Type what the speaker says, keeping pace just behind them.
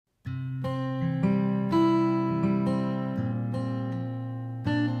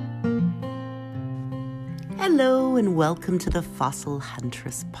Hello and welcome to the Fossil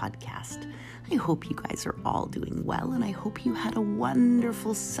Huntress podcast. I hope you guys are all doing well and I hope you had a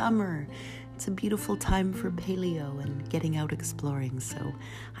wonderful summer. It's a beautiful time for paleo and getting out exploring, so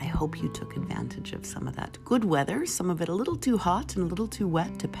I hope you took advantage of some of that good weather, some of it a little too hot and a little too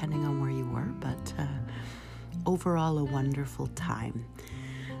wet depending on where you were, but overall a wonderful time.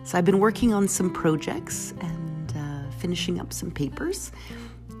 So I've been working on some projects and finishing up some papers.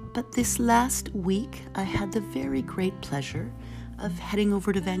 But this last week, I had the very great pleasure of heading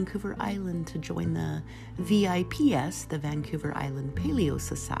over to Vancouver Island to join the VIPS, the Vancouver Island Paleo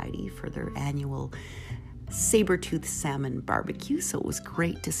Society, for their annual saber-toothed salmon barbecue. So it was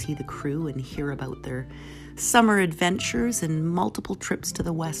great to see the crew and hear about their summer adventures and multiple trips to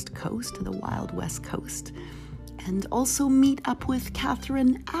the West Coast, to the wild West Coast. And also meet up with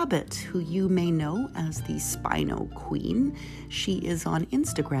Catherine Abbott, who you may know as the Spino Queen. She is on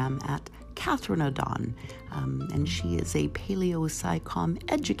Instagram at Catherinodon, and she is a paleo-psychom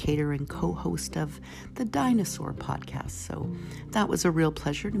educator and co-host of the Dinosaur podcast. So that was a real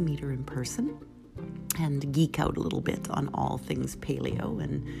pleasure to meet her in person and geek out a little bit on all things paleo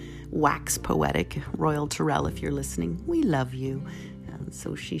and wax poetic. Royal Terrell, if you're listening, we love you.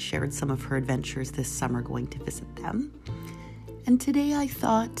 So she shared some of her adventures this summer going to visit them. And today I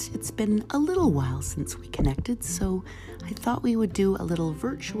thought it's been a little while since we connected, so I thought we would do a little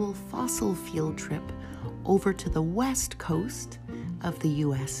virtual fossil field trip over to the west coast of the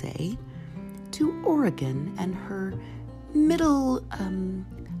USA to Oregon and her middle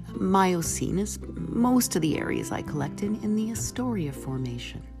Miocene, is most of the areas I collect in the Astoria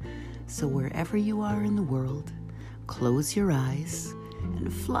Formation. So wherever you are in the world, close your eyes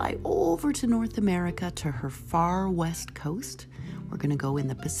and fly over to North America to her far west coast. We're going to go in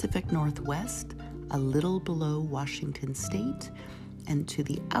the Pacific Northwest, a little below Washington State, and to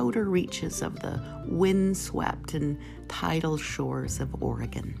the outer reaches of the wind-swept and tidal shores of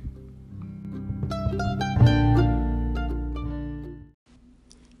Oregon.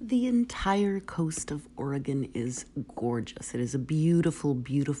 The entire coast of Oregon is gorgeous. It is a beautiful,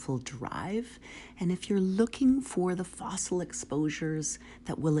 beautiful drive. And if you're looking for the fossil exposures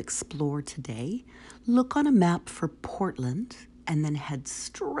that we'll explore today, look on a map for Portland and then head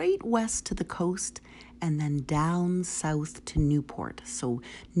straight west to the coast and then down south to Newport. So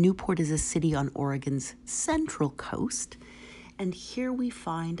Newport is a city on Oregon's central coast. And here we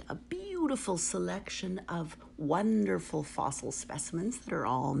find a beautiful selection of wonderful fossil specimens that are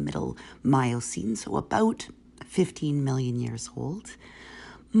all middle Miocene, so about 15 million years old.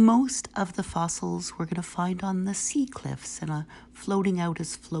 Most of the fossils we're going to find on the sea cliffs and floating out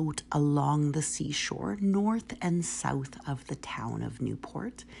as float along the seashore, north and south of the town of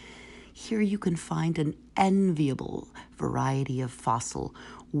Newport. Here you can find an enviable variety of fossil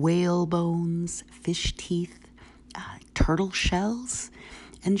whale bones, fish teeth, turtle shells,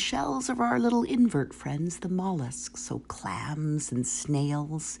 and shells of our little invert friends, the mollusks, so clams and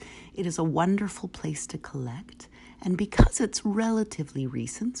snails. It is a wonderful place to collect, and because it's relatively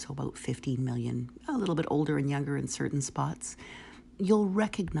recent, so about 15 million, a little bit older and younger in certain spots, you'll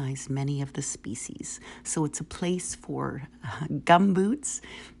recognize many of the species. So it's a place for gumboots.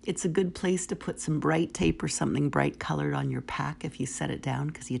 It's a good place to put some bright tape or something bright colored on your pack if you set it down,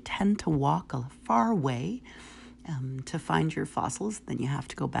 because you tend to walk a far way to find your fossils. Then you have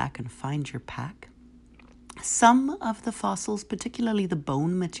to go back and find your pack. Some of the fossils, particularly the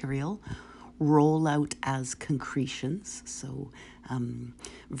bone material, roll out as concretions, so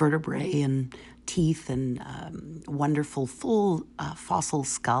vertebrae and teeth and wonderful full fossil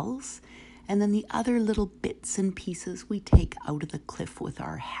skulls. And then the other little bits and pieces we take out of the cliff with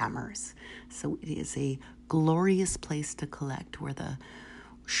our hammers. So it is a glorious place to collect where the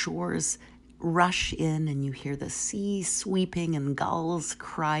shores rush in and you hear the sea sweeping and gulls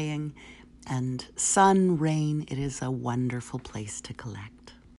crying and sun, rain. It is a wonderful place to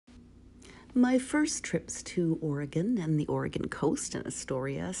collect. My first trips to Oregon and the Oregon coast and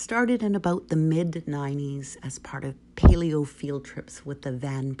Astoria started in about the mid-90s as part of paleo field trips with the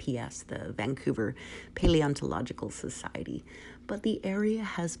VanPS, the Vancouver Paleontological Society. But the area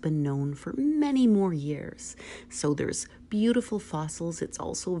has been known for many more years. So there's beautiful fossils. It's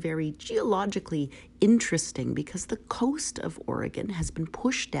also very geologically interesting because the coast of Oregon has been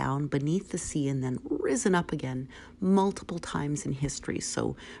pushed down beneath the sea and then risen up again multiple times in history.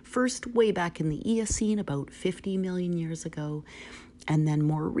 So first way back in the Eocene about 50 million years ago, and then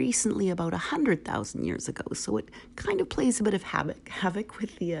more recently about 100,000 years ago. So it kind of plays a bit of havoc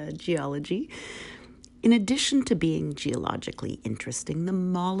with the geology. In addition to being geologically interesting, the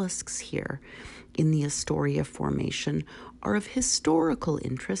mollusks here in the Astoria Formation are of historical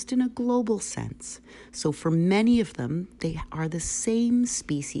interest in a global sense. So for many of them, they are the same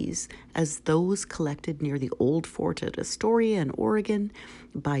species as those collected near the old fort at Astoria in Oregon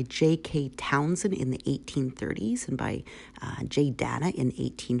by J.K. Townsend in the 1830s and by J. Dana in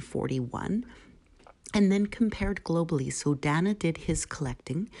 1841. And then compared globally. So Dana did his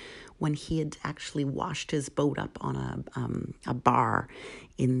collecting when he had actually washed his boat up on a bar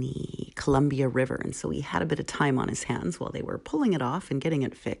in the Columbia River. And so he had a bit of time on his hands while they were pulling it off and getting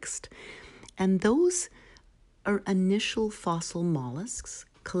it fixed. And those are initial fossil mollusks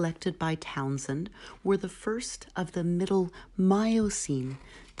collected by Townsend were the first of the middle Miocene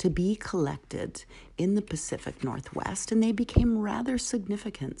to be collected in the Pacific Northwest, and they became rather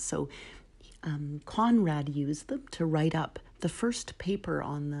significant. So Conrad used them to write up the first paper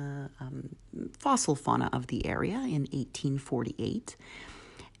on the fossil fauna of the area in 1848.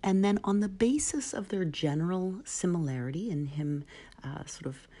 And then on the basis of their general similarity in him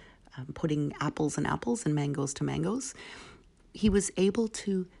putting apples and apples and mangoes to mangoes, he was able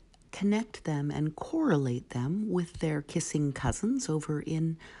to connect them and correlate them with their kissing cousins over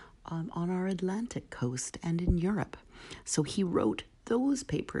in on our Atlantic coast and in Europe. So he wrote those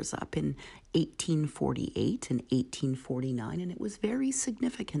papers up in 1848 and 1849, and it was very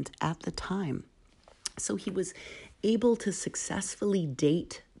significant at the time. So he was able to successfully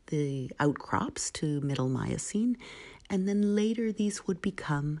date the outcrops to Middle Miocene, and then later these would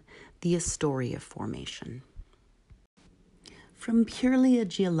become the Astoria Formation. From purely a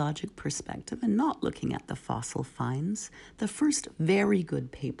geologic perspective and not looking at the fossil finds, the first very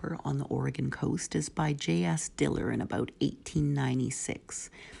good paper on the Oregon coast is by J.S. Diller in about 1896.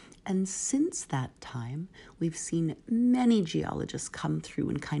 And since that time, we've seen many geologists come through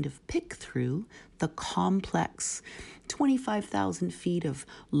and kind of pick through the complex 25,000 feet of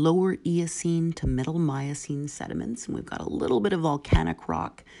lower Eocene to middle Miocene sediments. And we've got a little bit of volcanic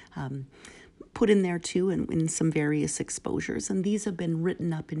rock put in there too in some various exposures, and these have been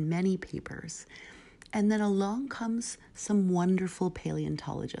written up in many papers. And then along comes some wonderful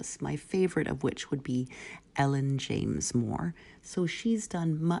paleontologists, my favorite of which would be Ellen James Moore. So she's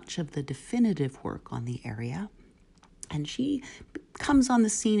done much of the definitive work on the area, and she comes on the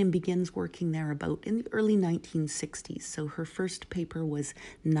scene and begins working there about in the early 1960s. So her first paper was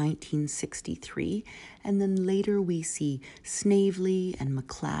 1963. And then later we see Snavely and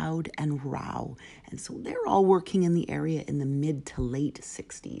McLeod and Rao. And so they're all working in the area in the mid to late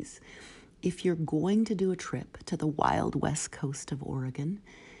 60s. If you're going to do a trip to the wild west coast of Oregon,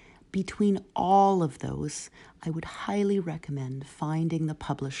 between all of those, I would highly recommend finding the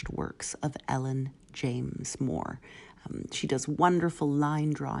published works of Ellen James Moore. She does wonderful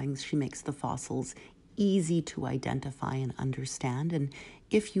line drawings. She makes the fossils easy to identify and understand. And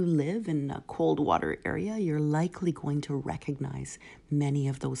if you live in a cold water area, you're likely going to recognize many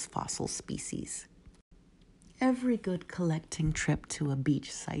of those fossil species. Every good collecting trip to a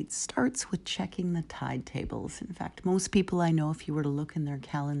beach site starts with checking the tide tables. In fact, most people I know, if you were to look in their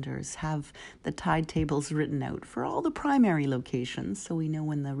calendars, have the tide tables written out for all the primary locations, so we know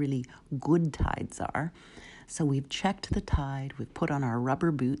when the really good tides are. So we've checked the tide, we've put on our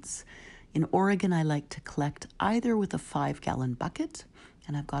rubber boots. In Oregon, I like to collect either with a 5-gallon bucket,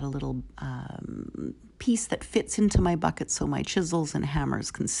 and I've got a little piece that fits into my bucket so my chisels and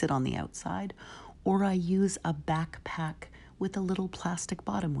hammers can sit on the outside, or I use a backpack with a little plastic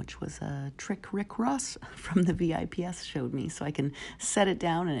bottom, which was a trick Rick Ross from the VIPS showed me, so I can set it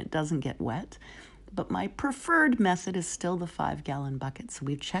down and it doesn't get wet. But my preferred method is still the 5-gallon bucket. So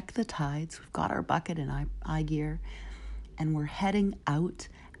we've checked the tides, we've got our bucket and eye gear, and we're heading out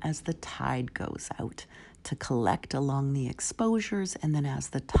as the tide goes out to collect along the exposures. And then as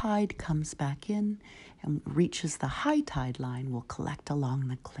the tide comes back in and reaches the high tide line, we'll collect along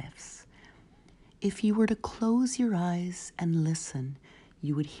the cliffs. If you were to close your eyes and listen,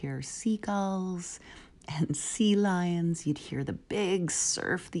 you would hear seagulls and sea lions. You'd hear the big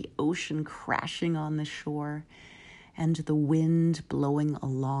surf, the ocean crashing on the shore, and the wind blowing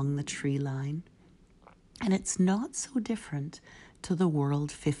along the tree line. And it's not so different to the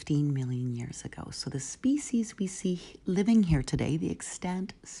world 15 million years ago. So the species we see living here today, the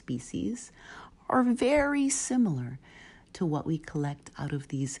extant species, are very similar to what we collect out of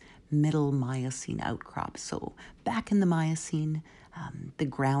these middle Miocene outcrops. So back in the Miocene, the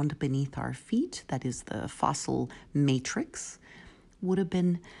ground beneath our feet, that is the fossil matrix, would have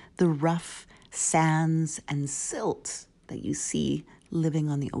been the rough sands and silt that you see living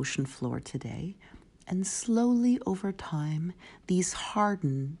on the ocean floor today. And slowly over time, these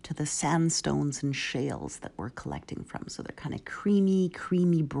harden to the sandstones and shales that we're collecting from. So they're kind of creamy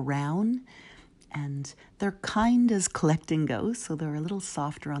brown. And they're kind as collecting goes, so they're a little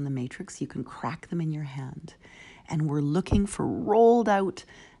softer on the matrix. You can crack them in your hand. And we're looking for rolled out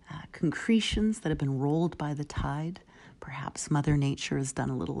concretions that have been rolled by the tide. Perhaps Mother Nature has done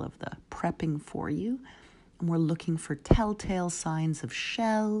a little of the prepping for you. And we're looking for telltale signs of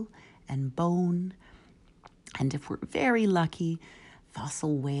shell and bone. And if we're very lucky,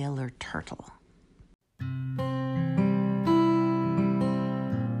 fossil whale or turtle.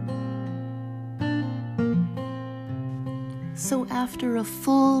 So after a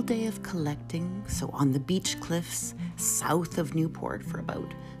full day of collecting, so on the beach cliffs south of Newport for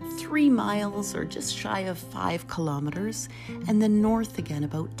about 3 miles or just shy of 5 kilometers, and then north again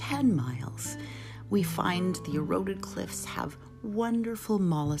about 10 miles, we find the eroded cliffs have wonderful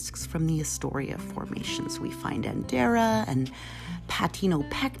mollusks from the Astoria formations. We find Andera and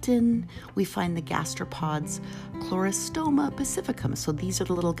Patinopecten. We find the gastropods Chlorostoma pacificum. So these are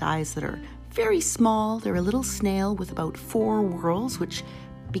the little guys that are very small. They're a little snail with about 4 whorls, which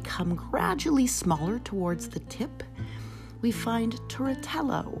become gradually smaller towards the tip. We find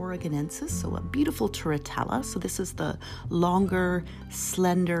Turritella oregonensis, so a beautiful Turritella. So this is the longer,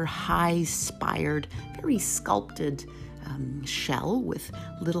 slender, high-spired, very sculpted shell with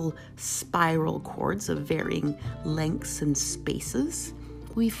little spiral cords of varying lengths and spaces.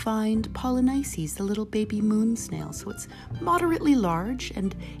 We find Polynices, the little baby moon snail. So it's moderately large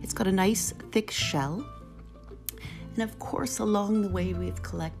and it's got a nice thick shell. And of course, along the way we've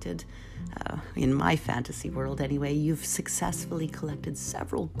collected, in my fantasy world anyway, you've successfully collected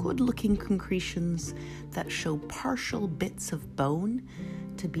several good-looking concretions that show partial bits of bone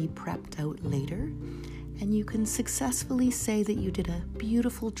to be prepped out later. And you can successfully say that you did a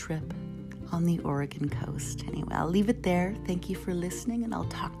beautiful trip on the Oregon coast. Anyway, I'll leave it there. Thank you for listening, and I'll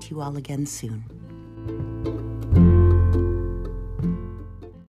talk to you all again soon.